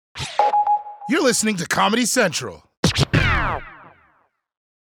You're listening to Comedy Central.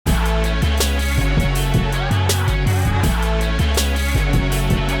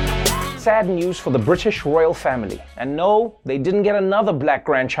 Sad news for the British royal family. And no, they didn't get another black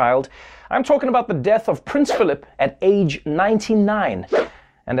grandchild. I'm talking about the death of Prince Philip at age 99.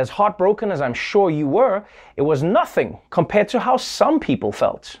 And as heartbroken as I'm sure you were, it was nothing compared to how some people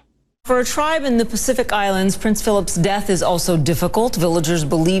felt. For a tribe in the Pacific Islands, Prince Philip's death is also difficult. Villagers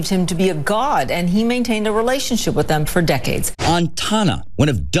believed him to be a god, and he maintained a relationship with them for decades. On Tanna, one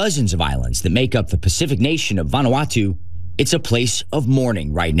of dozens of islands that make up the Pacific nation of Vanuatu, it's a place of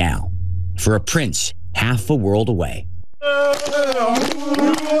mourning right now for a prince half a world away.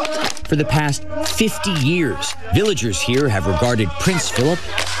 For the past 50 years, villagers here have regarded Prince Philip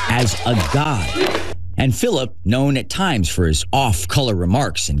as a god. And Philip, known at times for his off-color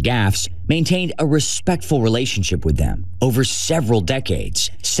remarks and gaffes, maintained a respectful relationship with them over several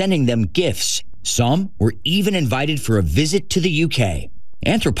decades, sending them gifts. Some were even invited for a visit to the UK.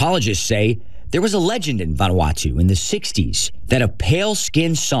 Anthropologists say there was a legend in Vanuatu in the 60s that a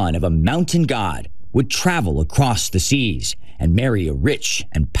pale-skinned son of a mountain god would travel across the seas and marry a rich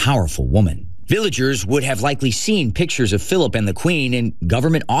and powerful woman. Villagers would have likely seen pictures of Philip and the Queen in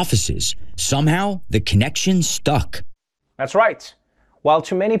government offices. Somehow, the connection stuck. That's right. While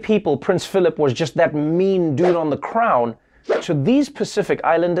to many people, Prince Philip was just that mean dude on the crown, to these Pacific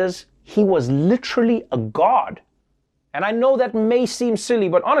Islanders, he was literally a god. And I know that may seem silly,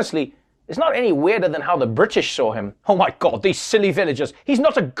 but honestly, it's not any weirder than how the British saw him. Oh my God, these silly villagers. He's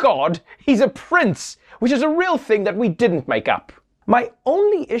not a god, he's a prince, which is a real thing that we didn't make up. My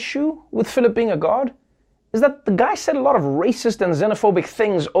only issue with Philip being a god is that the guy said a lot of racist and xenophobic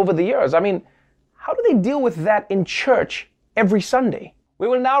things over the years. I mean, how do they deal with that in church every Sunday? We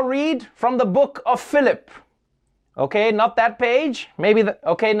will now read from the book of Philip. Okay, not that page. Maybe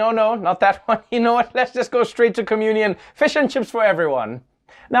okay, no, not that one. You know what? Let's just go straight to communion. Fish and chips for everyone.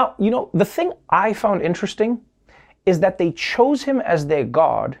 Now, the thing I found interesting is that they chose him as their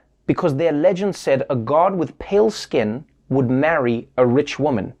god because their legend said a god with pale skin would marry a rich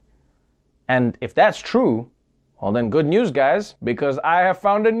woman. And if that's true, well then good news, guys, because I have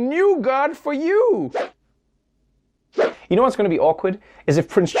found a new god for you. You know what's going to be awkward is if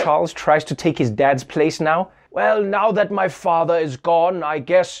Prince Charles tries to take his dad's place now. Well, now that my father is gone, I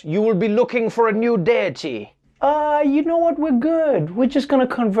guess you will be looking for a new deity. You know what? We're good. We're just going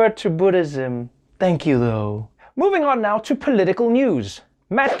to convert to Buddhism. Thank you, though. Moving on now to political news.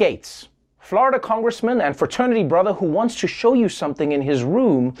 Matt Gaetz, Florida congressman and fraternity brother who wants to show you something in his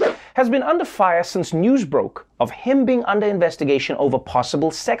room, has been under fire since news broke of him being under investigation over possible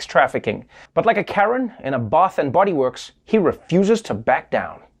sex trafficking. But like a Karen in a Bath and Body Works, he refuses to back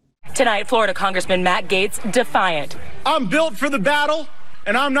down. Tonight, Florida Congressman Matt Gaetz defiant. I'm built for the battle,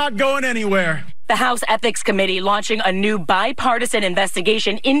 and I'm not going anywhere. The House Ethics Committee launching a new bipartisan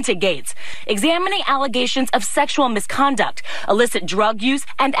investigation into Gaetz, examining allegations of sexual misconduct, illicit drug use,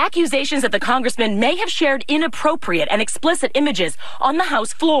 and accusations that the congressman may have shared inappropriate and explicit images on the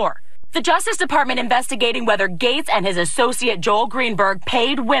House floor. The Justice Department investigating whether Gaetz and his associate Joel Greenberg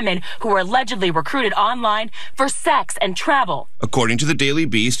paid women who were allegedly recruited online for sex and travel. According to the Daily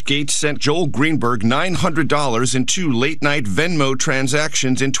Beast, Gaetz sent Joel Greenberg $900 in 2 late-night Venmo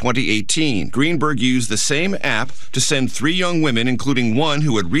transactions in 2018. Greenberg used the same app to send 3 young women, including one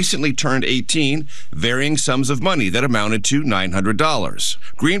who had recently turned 18, varying sums of money that amounted to $900.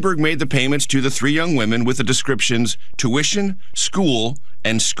 Greenberg made the payments to the 3 young women with the descriptions tuition, school,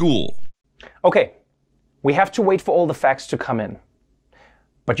 and school. Okay, we have to wait for all the facts to come in.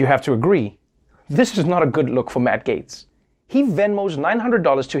 But you have to agree, this is not a good look for Matt Gaetz. He Venmos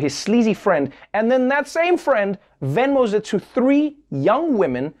 $900 to his sleazy friend, and then that same friend Venmos it to 3 young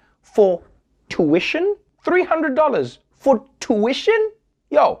women for tuition? $300 for tuition?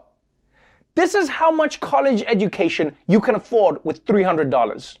 Yo, this is how much college education you can afford with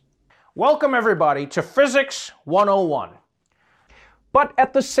 $300. Welcome everybody to Physics 101. But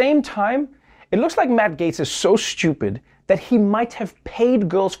at the same time, it looks like Matt Gaetz is so stupid that he might have paid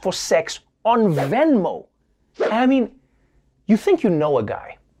girls for sex on Venmo. I mean, you think you know a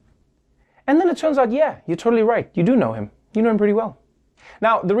guy. And then it turns out, yeah, you're totally right. You do know him. You know him pretty well.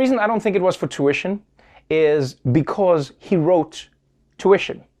 Now, the reason I don't think it was for tuition is because he wrote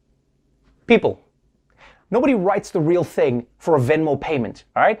tuition. People, nobody writes the real thing for a Venmo payment,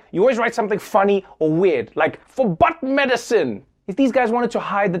 all right? You always write something funny or weird, like for butt medicine. If these guys wanted to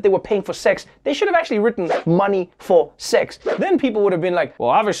hide that they were paying for sex, they should have actually written money for sex. Then people would have been like, well,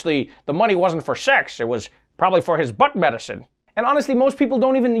 obviously the money wasn't for sex. It was probably for his butt medicine. And honestly, most people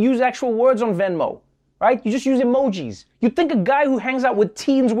don't even use actual words on Venmo. right? You just use emojis. You'd think a guy who hangs out with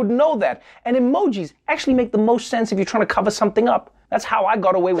teens would know that. And emojis actually make the most sense if you're trying to cover something up. That's how I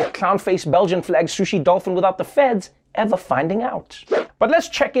got away with clown face, Belgian flag, sushi dolphin without the feds ever finding out. But let's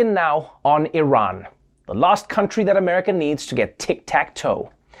check in now on Iran, the last country that America needs to get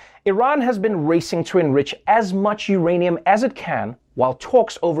tic-tac-toe. Iran has been racing to enrich as much uranium as it can while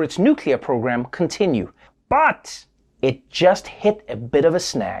talks over its nuclear program continue. But it just hit a bit of a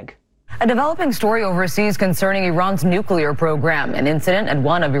snag. A developing story overseas concerning Iran's nuclear program. An incident at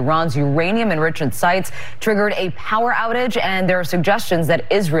one of Iran's uranium enrichment sites triggered a power outage, and there are suggestions that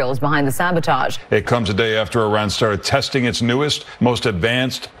Israel is behind the sabotage. It comes a day after Iran started testing its newest, most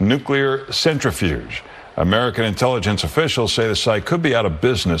advanced nuclear centrifuge. American intelligence officials say the site could be out of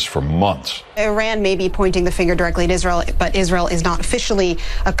business for months. Iran may be pointing the finger directly at Israel, but Israel is not officially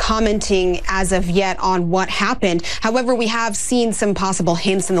commenting as of yet on what happened. However, we have seen some possible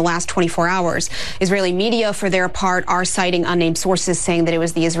hints in the last 24 hours. Israeli media, for their part, are citing unnamed sources saying that it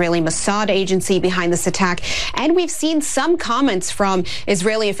was the Israeli Mossad agency behind this attack. And we've seen some comments from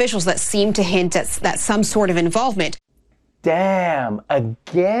Israeli officials that seem to hint at some sort of involvement. Damn,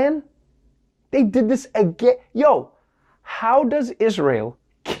 again? They did this again. Yo, how does Israel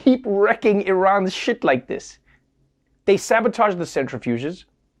keep wrecking Iran's shit like this? They sabotaged the centrifuges,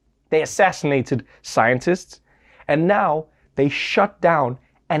 they assassinated scientists, and now they shut down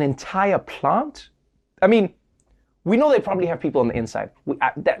an entire plant? I mean, we know they probably have people on the inside.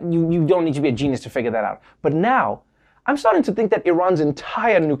 You don't need to be a genius to figure that out. But now, I'm starting to think that Iran's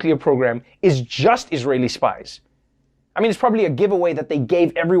entire nuclear program is just Israeli spies. I mean, it's probably a giveaway that they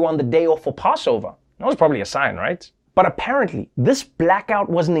gave everyone the day off for Passover. That was probably a sign, right? But apparently, this blackout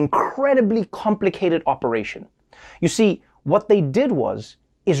was an incredibly complicated operation. You see, what they did was,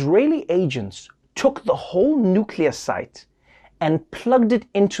 Israeli agents took the whole nuclear site and plugged it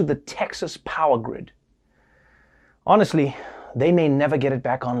into the Texas power grid. Honestly, they may never get it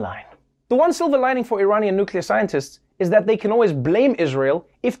back online. The one silver lining for Iranian nuclear scientists is that they can always blame Israel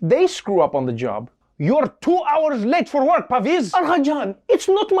if they screw up on the job. You're 2 hours late for work, Paviz. Arhajan, it's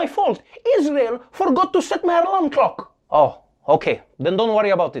not my fault. Israel forgot to set my alarm clock. Oh, okay. Then don't worry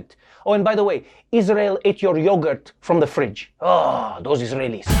about it. Oh, and by the way, Israel ate your yogurt from the fridge. Oh, those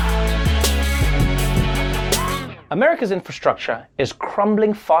Israelis. America's infrastructure is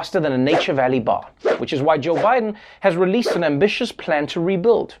crumbling faster than a Nature Valley bar, which is why Joe Biden has released an ambitious plan to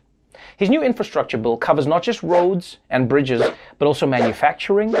rebuild. His new infrastructure bill covers not just roads and bridges, but also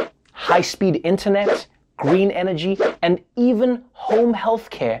manufacturing, high-speed internet, green energy, and even home health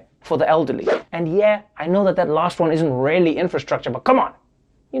care for the elderly. And yeah, I know that last one isn't really infrastructure, but come on.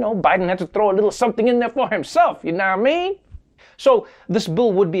 You know, Biden had to throw a little something in there for himself, you know what I mean? So this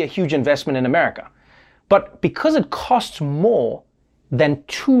bill would be a huge investment in America. But because it costs more than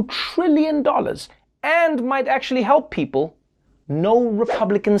 $2 trillion and might actually help people, no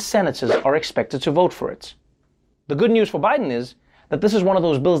Republican senators are expected to vote for it. The good news for Biden is that this is one of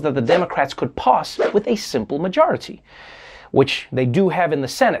those bills that the Democrats could pass with a simple majority, which they do have in the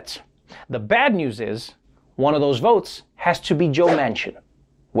Senate. The bad news is, one of those votes has to be Joe Manchin,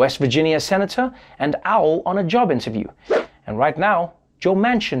 West Virginia senator and owl on a job interview. And right now, Joe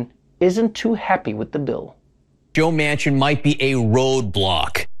Manchin isn't too happy with the bill. Joe Manchin might be a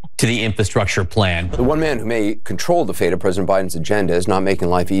roadblock to the infrastructure plan. The one man who may control the fate of President Biden's agenda is not making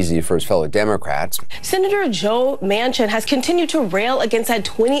life easy for his fellow Democrats. Senator Joe Manchin has continued to rail against that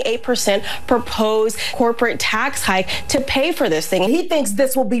 28% proposed corporate tax hike to pay for this thing. He thinks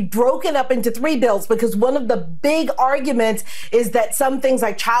this will be broken up into 3 bills because one of the big arguments is that some things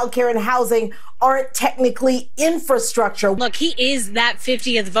like childcare and housing aren't technically infrastructure. Look, he is that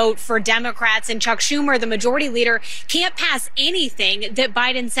 50th vote for Democrats, and Chuck Schumer, the majority leader, can't pass anything that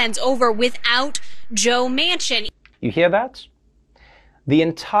Biden sends over without Joe Manchin. You hear that? The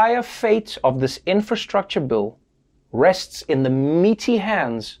entire fate of this infrastructure bill rests in the meaty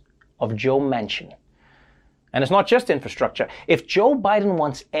hands of Joe Manchin. And it's not just infrastructure. If Joe Biden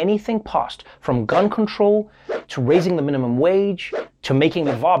wants anything passed, from gun control to raising the minimum wage to making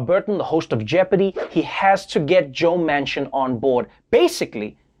LeVar Burton the host of Jeopardy, he has to get Joe Manchin on board.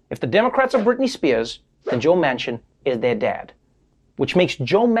 Basically, if the Democrats are Britney Spears, then Joe Manchin is their dad, which makes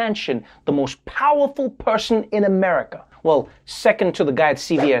Joe Manchin the most powerful person in America. Well, second to the guy at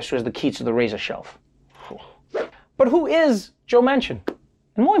CVS who has the key to the razor shelf. But who is Joe Manchin?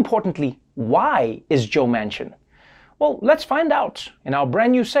 And more importantly, why is Joe Manchin? Well, let's find out in our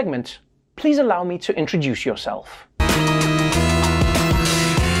brand new segment. Please allow me to introduce yourself.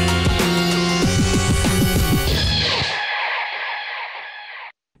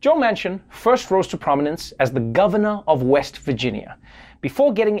 Joe Manchin first rose to prominence as the governor of West Virginia,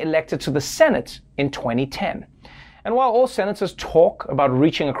 before getting elected to the Senate in 2010. And while all senators talk about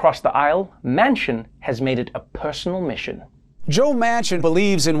reaching across the aisle, Manchin has made it a personal mission. Joe Manchin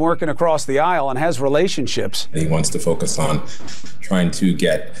believes in working across the aisle and has relationships. He wants to focus on trying to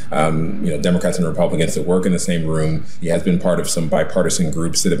get Democrats and Republicans to work in the same room. He has been part of some bipartisan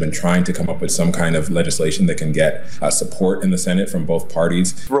groups that have been trying to come up with some kind of legislation that can get support in the Senate from both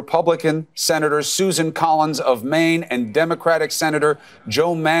parties. Republican Senator Susan Collins of Maine and Democratic Senator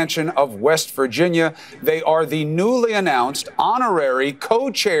Joe Manchin of West Virginia. They are the newly announced honorary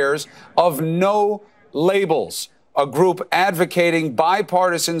co-chairs of No Labels, a group advocating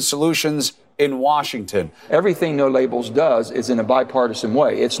bipartisan solutions in Washington. Everything No Labels does is in a bipartisan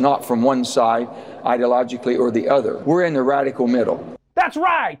way. It's not from one side ideologically or the other. We're in the radical middle. That's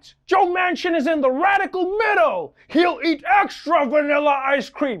right! Joe Manchin is in the radical middle! He'll eat extra vanilla ice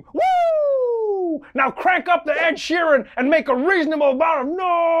cream! Woo! Now crank up the Ed Sheeran and make a reasonable amount of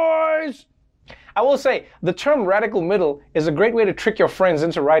noise! I will say, the term radical middle is a great way to trick your friends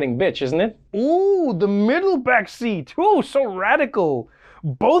into riding bitch, isn't it? Ooh, the middle back seat. Ooh, so radical.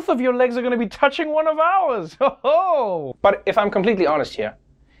 Both of your legs are going to be touching one of ours. Ho-ho! But if I'm completely honest here,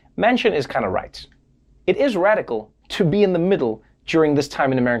 Manchin is kind of right. It is radical to be in the middle during this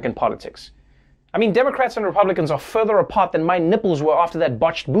time in American politics. I mean, Democrats and Republicans are further apart than my nipples were after that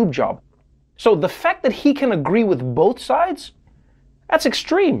botched boob job. So the fact that he can agree with both sides, that's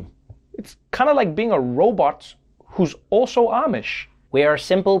extreme. It's kind of like being a robot who's also Amish. We are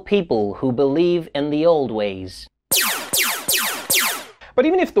simple people who believe in the old ways. But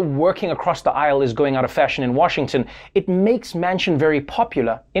even if the working across the aisle is going out of fashion in Washington, it makes Manchin very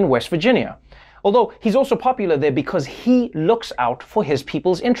popular in West Virginia. Although he's also popular there because he looks out for his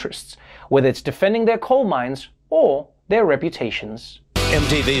people's interests, whether it's defending their coal mines or their reputations.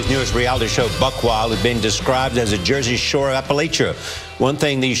 MTV's newest reality show, Buckwild, has been described as a Jersey Shore of Appalachia. One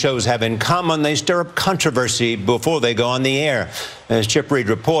thing these shows have in common, they stir up controversy before they go on the air. As Chip Reed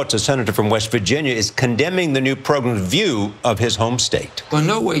reports, a senator from West Virginia is condemning the new program's view of his home state. In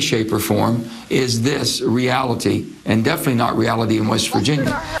no way, shape, or form is this reality, and definitely not reality in West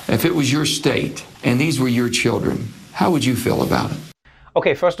Virginia. If it was your state and these were your children, how would you feel about it?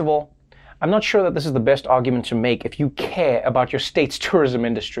 Okay, first of all, I'm not sure that this is the best argument to make if you care about your state's tourism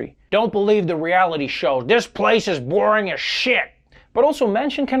industry. Don't believe the reality show. This place is boring as shit. But also,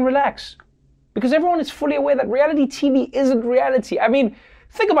 Manchin can relax. Because everyone is fully aware that reality TV isn't reality. I mean,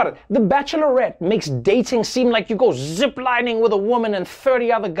 think about it. The Bachelorette makes dating seem like you go ziplining with a woman and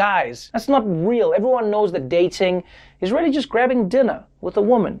 30 other guys. That's not real. Everyone knows that dating is really just grabbing dinner with a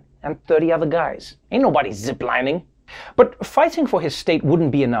woman and 30 other guys. Ain't nobody ziplining. But fighting for his state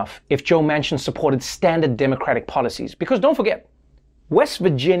wouldn't be enough if Joe Manchin supported standard Democratic policies. Because don't forget, West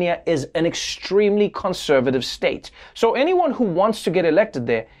Virginia is an extremely conservative state. So anyone who wants to get elected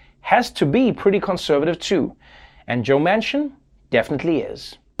there has to be pretty conservative too. And Joe Manchin definitely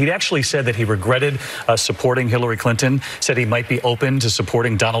is. He'd actually said that he regretted supporting Hillary Clinton, said he might be open to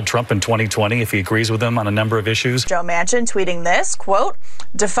supporting Donald Trump in 2020 if he agrees with him on a number of issues. Joe Manchin tweeting this, quote,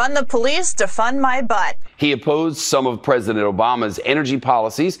 "Defund the police, defund my butt." He opposed some of President Obama's energy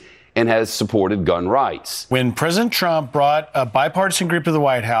policies and has supported gun rights. When President Trump brought a bipartisan group to the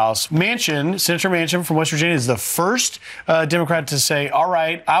White House, Senator Manchin from West Virginia is the first Democrat to say, all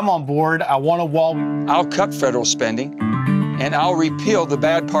right, I'm on board. I want a wall. I'll cut federal spending, and I'll repeal the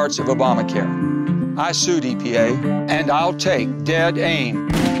bad parts of Obamacare. I sued EPA, and I'll take dead aim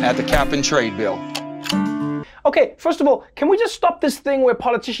at the cap and trade bill. Okay, first of all, can we just stop this thing where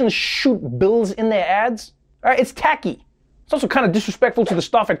politicians shoot bills in their ads? All right, it's tacky. It's also kind of disrespectful to the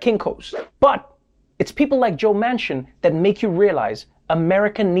staff at Kinko's. But it's people like Joe Manchin that make you realize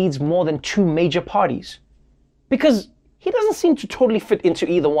America needs more than two major parties. Because he doesn't seem to totally fit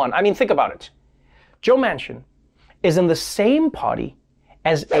into either one. I mean, think about it. Joe Manchin is in the same party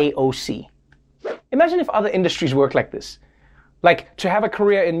as AOC. Imagine if other industries worked like this. Like, to have a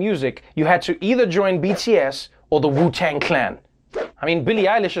career in music, you had to either join BTS or the Wu-Tang Clan. I mean, Billie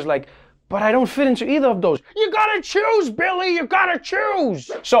Eilish is like, but I don't fit into either of those. You gotta choose, Billie, you gotta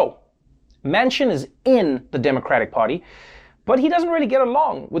choose. So, Manchin is in the Democratic Party, but he doesn't really get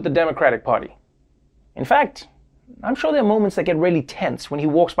along with the Democratic Party. In fact, I'm sure there are moments that get really tense when he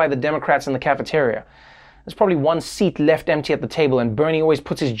walks by the Democrats in the cafeteria. There's probably one seat left empty at the table and Bernie always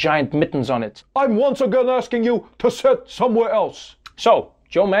puts his giant mittens on it. I'm once again asking you to sit somewhere else. So,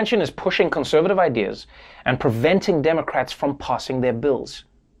 Joe Manchin is pushing conservative ideas and preventing Democrats from passing their bills.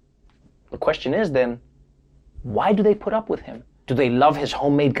 The question is then, why do they put up with him? Do they love his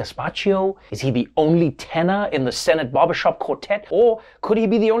homemade gazpacho? Is he the only tenor in the Senate barbershop quartet? Or could he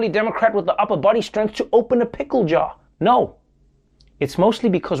be the only Democrat with the upper body strength to open a pickle jar? No. It's mostly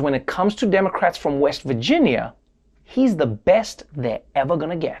because when it comes to Democrats from West Virginia, he's the best they're ever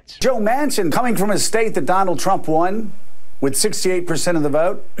gonna get. Joe Manchin, coming from a state that Donald Trump won with 68% of the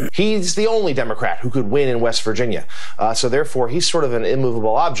vote. He's the only Democrat who could win in West Virginia. So therefore, he's sort of an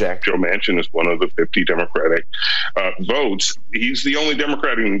immovable object. Joe Manchin is one of the 50 Democratic votes. He's the only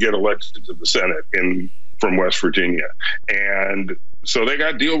Democrat who can get elected to the Senate from West Virginia. And so they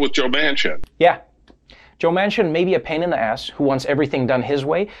got to deal with Joe Manchin. Yeah. Joe Manchin may be a pain in the ass who wants everything done his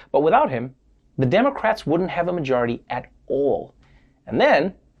way, but without him, the Democrats wouldn't have a majority at all. And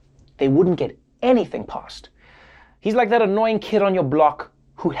then they wouldn't get anything passed. He's like that annoying kid on your block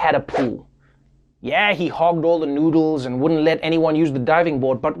who had a pool. Yeah, he hogged all the noodles and wouldn't let anyone use the diving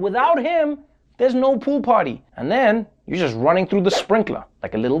board, but without him, there's no pool party. And then you're just running through the sprinkler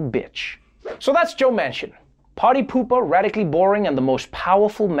like a little bitch. So that's Joe Manchin. Party pooper, radically boring, and the most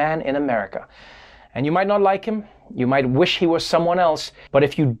powerful man in America. And you might not like him, you might wish he was someone else, but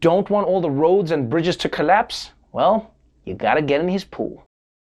if you don't want all the roads and bridges to collapse, well, you gotta get in his pool.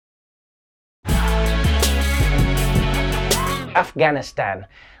 Afghanistan,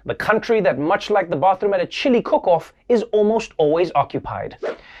 the country that, much like the bathroom at a chili cook-off, is almost always occupied.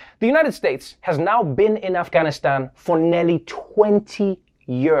 The United States has now been in Afghanistan for nearly 20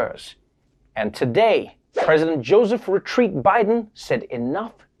 years. And today, President Joseph Retreat Biden said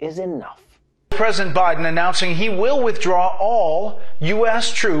enough is enough. President Biden announcing he will withdraw all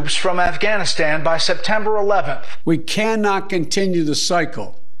U.S. troops from Afghanistan by September 11th. We cannot continue the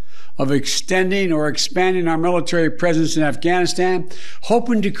cycle of extending or expanding our military presence in Afghanistan,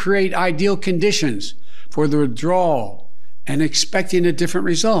 hoping to create ideal conditions for the withdrawal and expecting a different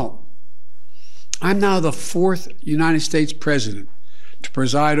result. I'm now the 4th United States president to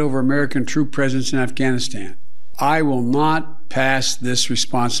preside over American troop presence in Afghanistan. I will not pass this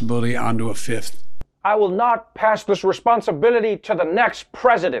responsibility on to a 5th. I will not pass this responsibility to the next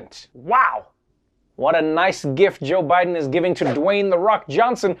president. Wow. What a nice gift Joe Biden is giving to Dwayne "The Rock"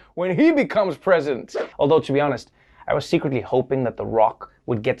 Johnson when he becomes president. Although, to be honest, I was secretly hoping that The Rock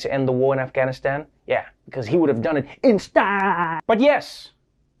would get to end the war in Afghanistan. Yeah, because he would have done it in style. But yes,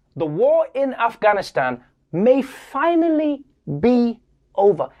 the war in Afghanistan may finally be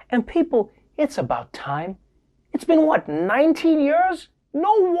over. And people, it's about time. It's been, what, 19 years?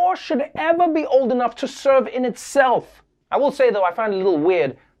 No war should ever be old enough to serve in itself. I will say, though, I find it a little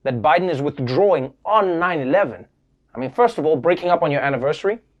weird that Biden is withdrawing on 9/11. I mean, first of all, breaking up on your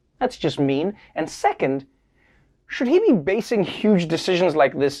anniversary, that's just mean. And second, should he be basing huge decisions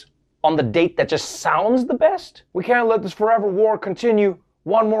like this on the date that just sounds the best? We can't let this forever war continue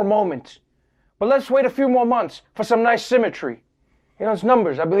one more moment. But let's wait a few more months for some nice symmetry. You know, it's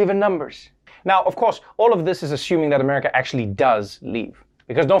numbers. I believe in numbers. Now, of course, all of this is assuming that America actually does leave.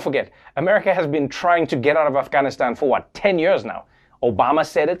 Because don't forget, America has been trying to get out of Afghanistan for, 10 years now? Obama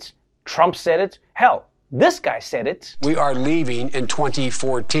said it, Trump said it, hell, this guy said it. We are leaving in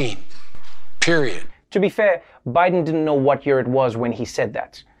 2014, period. To be fair, Biden didn't know what year it was when he said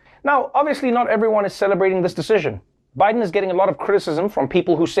that. Now, obviously not everyone is celebrating this decision. Biden is getting a lot of criticism from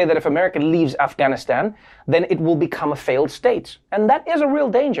people who say that if America leaves Afghanistan, then it will become a failed state. And that is a real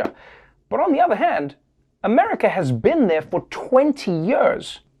danger. But on the other hand, America has been there for 20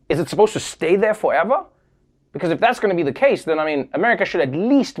 years. Is it supposed to stay there forever? Because if that's going to be the case, then, America should at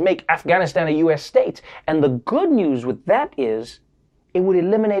least make Afghanistan a U.S. state. And the good news with that is it would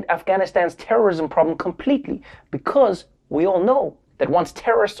eliminate Afghanistan's terrorism problem completely. Because we all know that once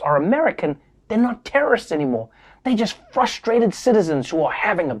terrorists are American, they're not terrorists anymore. They're just frustrated citizens who are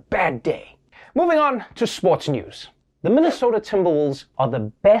having a bad day. Moving on to sports news. The Minnesota Timberwolves are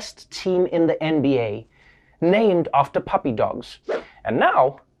the best team in the NBA, named after puppy dogs. And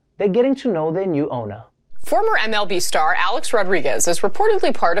now they're getting to know their new owner. Former MLB star Alex Rodriguez is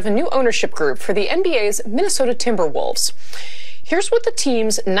reportedly part of a new ownership group for the NBA's Minnesota Timberwolves. Here's what the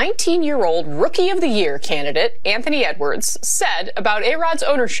team's 19-year-old Rookie of the Year candidate, Anthony Edwards, said about A-Rod's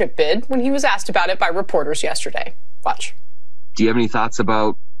ownership bid when he was asked about it by reporters yesterday. Watch. Do you have any thoughts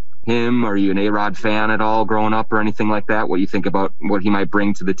about him? Are you an A-Rod fan at all growing up or anything like that? What do you think about what he might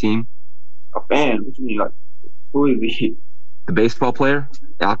bring to the team? A fan? What do you mean? Like, who is he? The baseball player,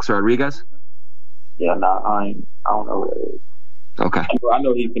 Alex Rodriguez? Yeah, I don't know who that is. Okay. I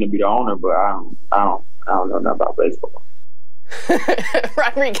know he's going to be the owner, but I don't know nothing about baseball.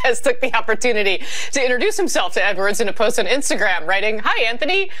 Rodriguez took the opportunity to introduce himself to Edwards in a post on Instagram, writing, "Hi,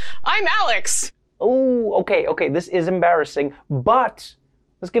 Anthony. I'm Alex." Oh, okay. This is embarrassing, but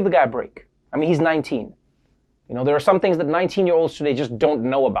let's give the guy a break. He's 19. There are some things that 19-year-olds today just don't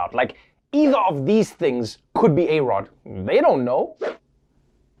know about. Like, either of these things could be A-Rod. They don't know.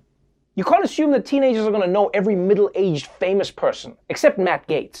 You can't assume that teenagers are going to know every middle-aged famous person, except Matt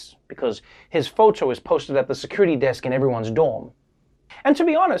Gaetz, because his photo is posted at the security desk in everyone's dorm. And to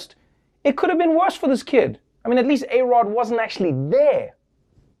be honest, it could have been worse for this kid. I mean, at least A-Rod wasn't actually there.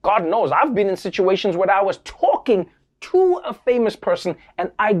 God knows, I've been in situations where I was talking to a famous person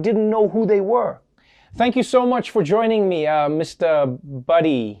and I didn't know who they were. Thank you so much for joining me, Mr.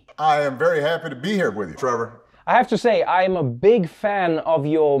 Buddy. I am very happy to be here with you, Trevor. I have to say, I am a big fan of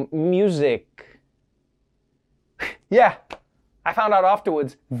your music. Yeah, I found out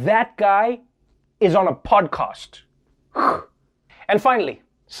afterwards, that guy is on a podcast. And finally,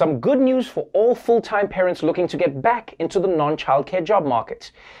 some good news for all full-time parents looking to get back into the non-childcare job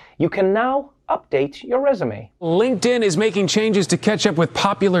market. You can now update your resume. LinkedIn is making changes to catch up with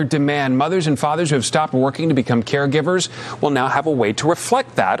popular demand. Mothers and fathers who have stopped working to become caregivers will now have a way to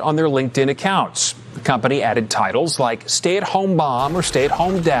reflect that on their LinkedIn accounts. The company added titles like stay-at-home mom or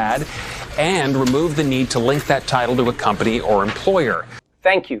stay-at-home dad and removed the need to link that title to a company or employer.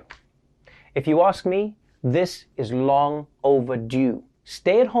 Thank you. If you ask me, this is long overdue.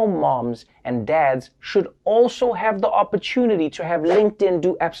 Stay-at-home moms and dads should also have the opportunity to have LinkedIn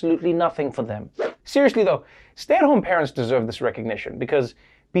do absolutely nothing for them. Seriously though, stay-at-home parents deserve this recognition because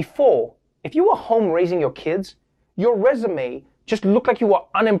before, if you were home raising your kids, your resume just looked like you were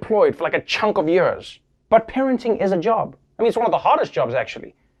unemployed for like a chunk of years. But parenting is a job. I mean, it's one of the hardest jobs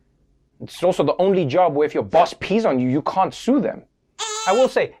actually. It's also the only job where if your boss pees on you, you can't sue them. I will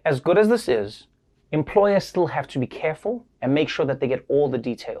say, as good as this is, employers still have to be careful and make sure that they get all the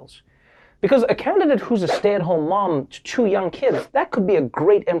details. Because a candidate who's a stay-at-home mom to 2 young kids, that could be a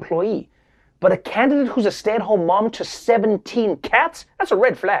great employee. But a candidate who's a stay-at-home mom to 17 cats, that's a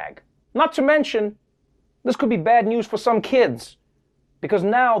red flag. Not to mention, this could be bad news for some kids. Because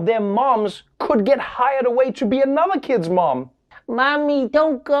now their moms could get hired away to be another kid's mom. Mommy,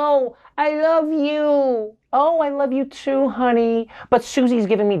 don't go. I love you. Oh, I love you too, honey. But Susie's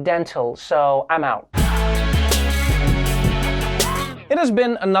giving me dental, so I'm out. It has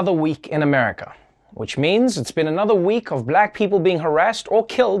been another week in America, which means it's been another week of black people being harassed or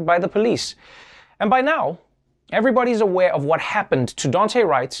killed by the police. And by now, everybody's aware of what happened to Daunte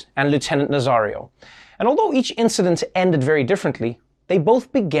Wright and Lieutenant Nazario. And although each incident ended very differently, they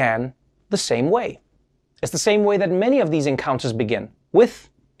both began the same way. It's the same way that many of these encounters begin, with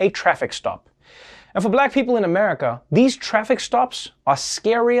a traffic stop. And for black people in America, these traffic stops are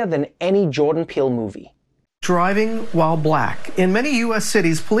scarier than any Jordan Peele movie. Driving while black. In many U.S.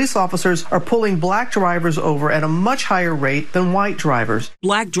 cities, police officers are pulling black drivers over at a much higher rate than white drivers.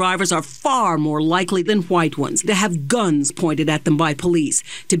 Black drivers are far more likely than white ones to have guns pointed at them by police,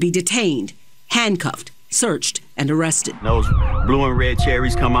 to be detained, handcuffed, searched, and arrested. Those blue and red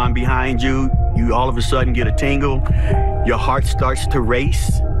cherries come on behind you, you all of a sudden get a tingle, your heart starts to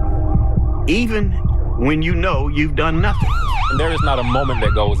race, even when you know you've done nothing. There is not a moment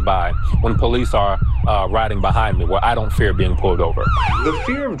that goes by when police are riding behind me where I don't fear being pulled over. The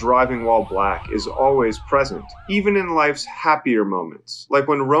fear of driving while black is always present, even in life's happier moments, like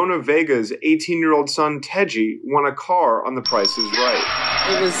when Rona Vega's 18-year-old son Teji won a car on The Price is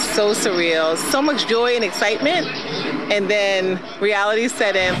Right. It was so surreal, so much joy and excitement, and then reality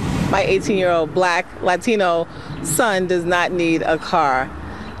set in. My 18-year-old black Latino son does not need a car,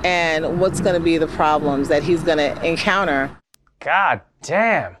 and what's going to be the problems that he's going to encounter. God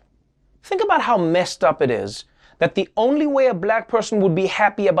damn. Think about how messed up it is that the only way a black person would be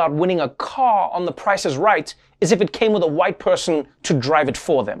happy about winning a car on The Price is Right is if it came with a white person to drive it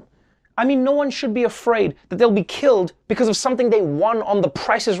for them. I mean, no one should be afraid that they'll be killed because of something they won on The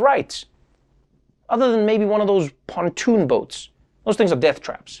Price is Right. Other than maybe one of those pontoon boats. Those things are death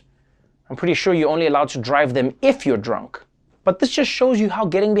traps. I'm pretty sure you're only allowed to drive them if you're drunk. But this just shows you how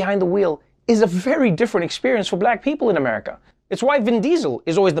getting behind the wheel is a very different experience for black people in America. It's why Vin Diesel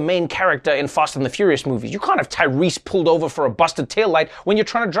is always the main character in Fast and the Furious movies. You can't have Tyrese pulled over for a busted taillight when you're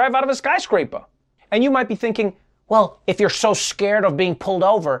trying to drive out of a skyscraper. And you might be thinking, well, if you're so scared of being pulled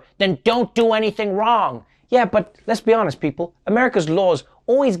over, then don't do anything wrong. Yeah, but let's be honest, people. America's laws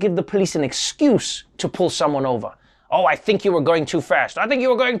always give the police an excuse to pull someone over. Oh, I think you were going too fast. I think you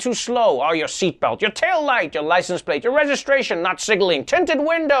were going too slow. Oh, your seatbelt, your tail light, your license plate, your registration, not signaling, tinted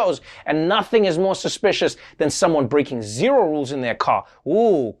windows. And nothing is more suspicious than someone breaking 0 rules in their car.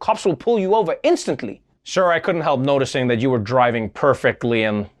 Ooh, cops will pull you over instantly. Sure, I couldn't help noticing that you were driving perfectly,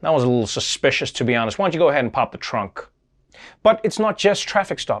 and that was a little suspicious, to be honest. Why don't you go ahead and pop the trunk? But it's not just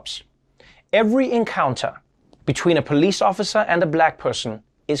traffic stops. Every encounter between a police officer and a black person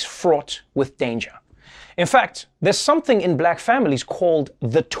is fraught with danger. In fact, there's something in black families called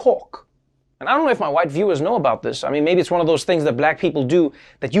the talk. And I don't know if my white viewers know about this. I mean, maybe it's one of those things that black people do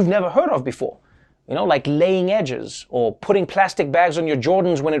that you've never heard of before. You know, like laying edges or putting plastic bags on your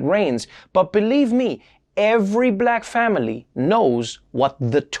Jordans when it rains. But believe me, every black family knows what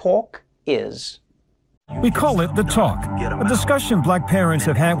the talk is. We call it The Talk, a discussion black parents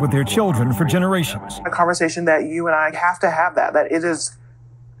have had with their children for generations. A conversation that you and I have to have that it is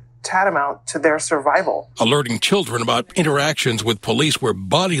tantamount to their survival. Alerting children about interactions with police where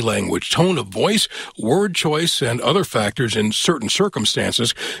body language, tone of voice, word choice, and other factors in certain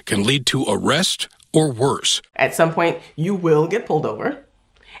circumstances can lead to arrest or worse. At some point, you will get pulled over,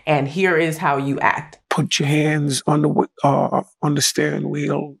 and here is how you act. Put your hands on the steering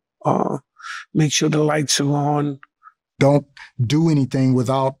wheel. Make sure the lights are on. Don't do anything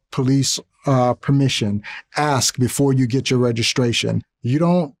without police permission. Ask before you get your registration. You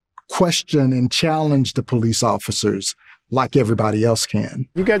don't question and challenge the police officers like everybody else can.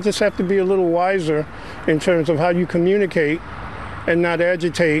 You guys just have to be a little wiser in terms of how you communicate and not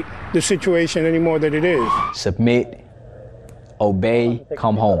agitate the situation any more than it is. Submit, obey,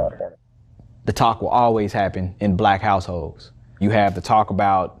 come home. The talk will always happen in black households. You have the talk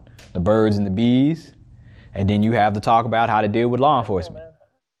about the birds and the bees, and then you have the talk about how to deal with law enforcement.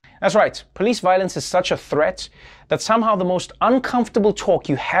 That's right. Police violence is such a threat that somehow the most uncomfortable talk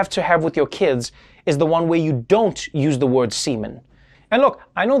you have to have with your kids is the one where you don't use the word semen. And look,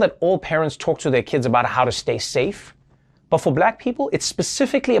 I know that all parents talk to their kids about how to stay safe, but for black people, it's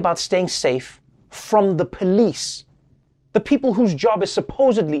specifically about staying safe from the police, the people whose job is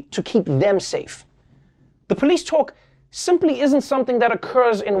supposedly to keep them safe. The police talk simply isn't something that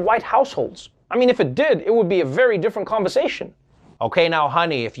occurs in white households. I mean, if it did, it would be a very different conversation. Okay, now,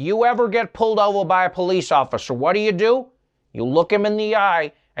 honey, if you ever get pulled over by a police officer, what do? You look him in the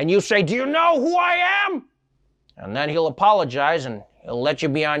eye and you say, "Do you know who I am?" And then he'll apologize and he'll let you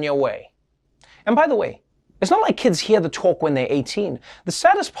be on your way. And by the way, it's not like kids hear the talk when they're 18. The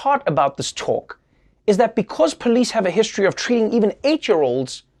saddest part about this talk is that because police have a history of treating even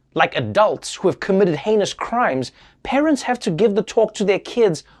 8-year-olds like adults who have committed heinous crimes, parents have to give the talk to their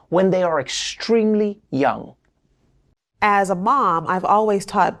kids when they are extremely young. As a mom, I've always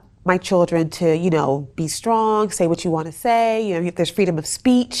taught my children to, be strong, say what you want to say. There's freedom of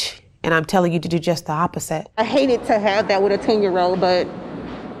speech, and I'm telling you to do just the opposite. I hated to have that with a 10-year-old, but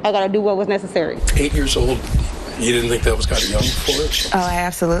I got to do what was necessary. 8 years old, you didn't think that was kind of young for it? Oh, I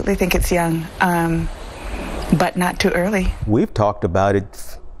absolutely think it's young, but not too early. We've talked about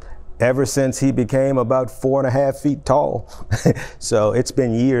it ever since he became about 4.5 feet tall. So it's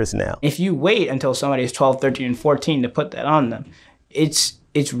been years now. If you wait until somebody's 12, 13, and 14 to put that on them, it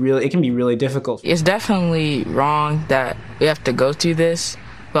can be really difficult. It's definitely wrong that we have to go through this,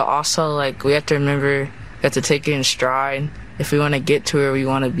 but also we have to remember we have to take it in stride if we want to get to where we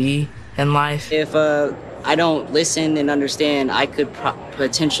want to be in life. If I don't listen and understand, I could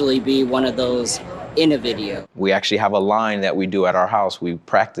potentially be one of those in a video. We actually have a line that we do at our house. We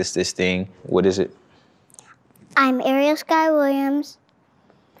practice this thing. What is it? I'm Ariel Sky Williams.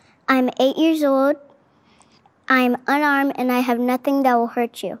 I'm 8 years old. I'm unarmed and I have nothing that will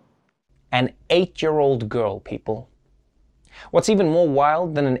hurt you. An 8-year-old girl, people. What's even more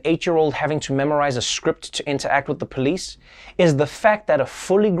wild than an 8-year-old having to memorize a script to interact with the police is the fact that a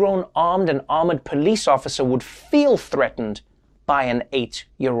fully grown armed and armored police officer would feel threatened by an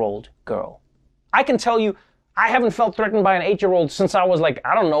 8-year-old girl. I can tell you, I haven't felt threatened by an 8-year-old since I was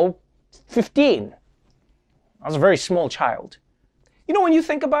 15. I was a very small child. When you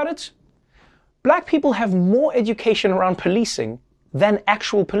think about it, black people have more education around policing than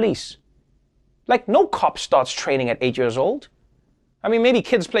actual police. No cop starts training at 8 years old. I mean, maybe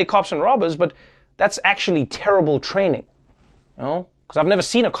kids play cops and robbers, but that's actually terrible training. Because I've never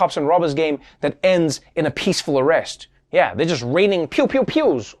seen a cops and robbers game that ends in a peaceful arrest. Yeah, they're just raining pew pew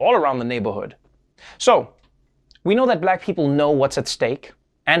pews all around the neighborhood. So, we know that black people know what's at stake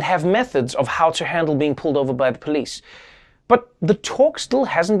and have methods of how to handle being pulled over by the police. But the talk still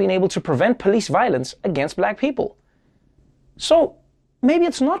hasn't been able to prevent police violence against black people. So, maybe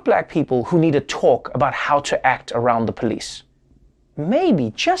it's not black people who need a talk about how to act around the police.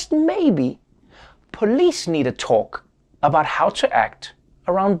 Maybe, just maybe, police need a talk about how to act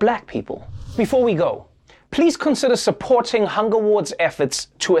around black people. Before we go, please consider supporting Hunger Ward's efforts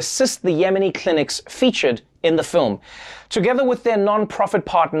to assist the Yemeni clinics featured in the film. Together with their non-profit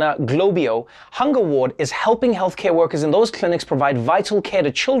partner, Globio, Hunger Ward is helping healthcare workers in those clinics provide vital care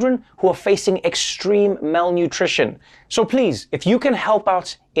to children who are facing extreme malnutrition. So please, if you can help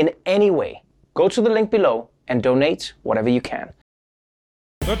out in any way, go to the link below and donate whatever you can.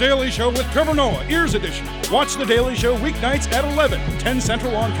 The Daily Show with Trevor Noah, Ears Edition. Watch The Daily Show weeknights at 11, 10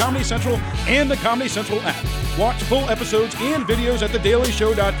 Central on Comedy Central and the Comedy Central app. Watch full episodes and videos at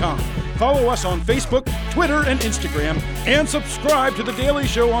thedailyshow.com. Follow us on Facebook, Twitter, and Instagram, and subscribe to The Daily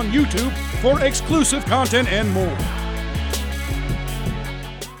Show on YouTube for exclusive content and more.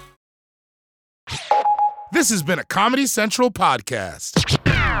 This has been a Comedy Central podcast.